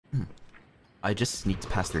I just sneaked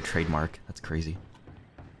past their trademark. That's crazy.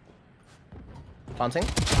 Planting.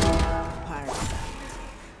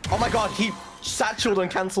 Oh my god, he satcheled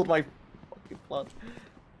and cancelled my fucking plant.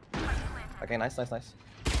 Okay, nice. I'm going.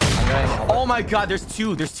 Oh my god, there's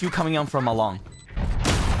two coming in from along.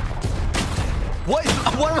 What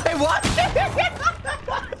am I watching?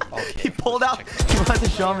 Okay, he pulled out. He wanted to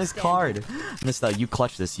show him his card. Mysta, you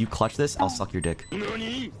clutch this. You clutch this. I'll suck your dick.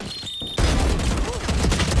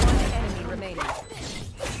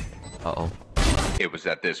 Uh-oh. It was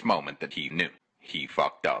at this moment that he knew. He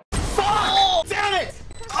fucked up. Oh, damn it!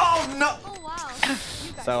 Oh, no! Oh, wow.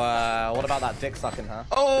 So, what about that dick sucking, huh?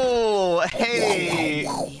 Oh, hey!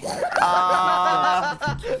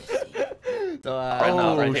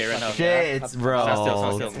 Right here, shit, bro.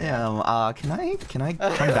 Still. Damn, can I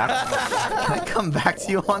come back? Can I come back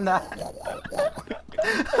to you on that?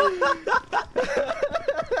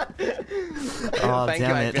 Oh, Thank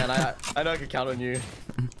damn you, it. man. I know I can count on you.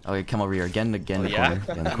 Okay, come over here. Again, the corner. Yeah?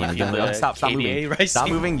 Again, the corner. Again, The stop KDA moving. rising. Stop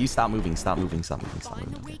moving. You stop moving. Stop moving.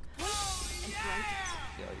 Okay.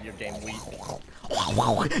 Your game weak.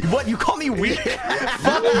 Wow. What? You call me weak?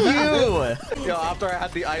 Fuck you! Yo, after I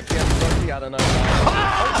had the IPS rookie, I don't know.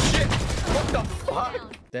 Oh shit! What the fuck?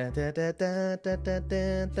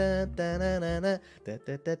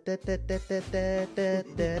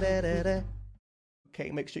 Okay,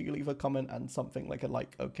 make sure you leave a comment and something like a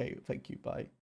like. Okay, thank you. Bye.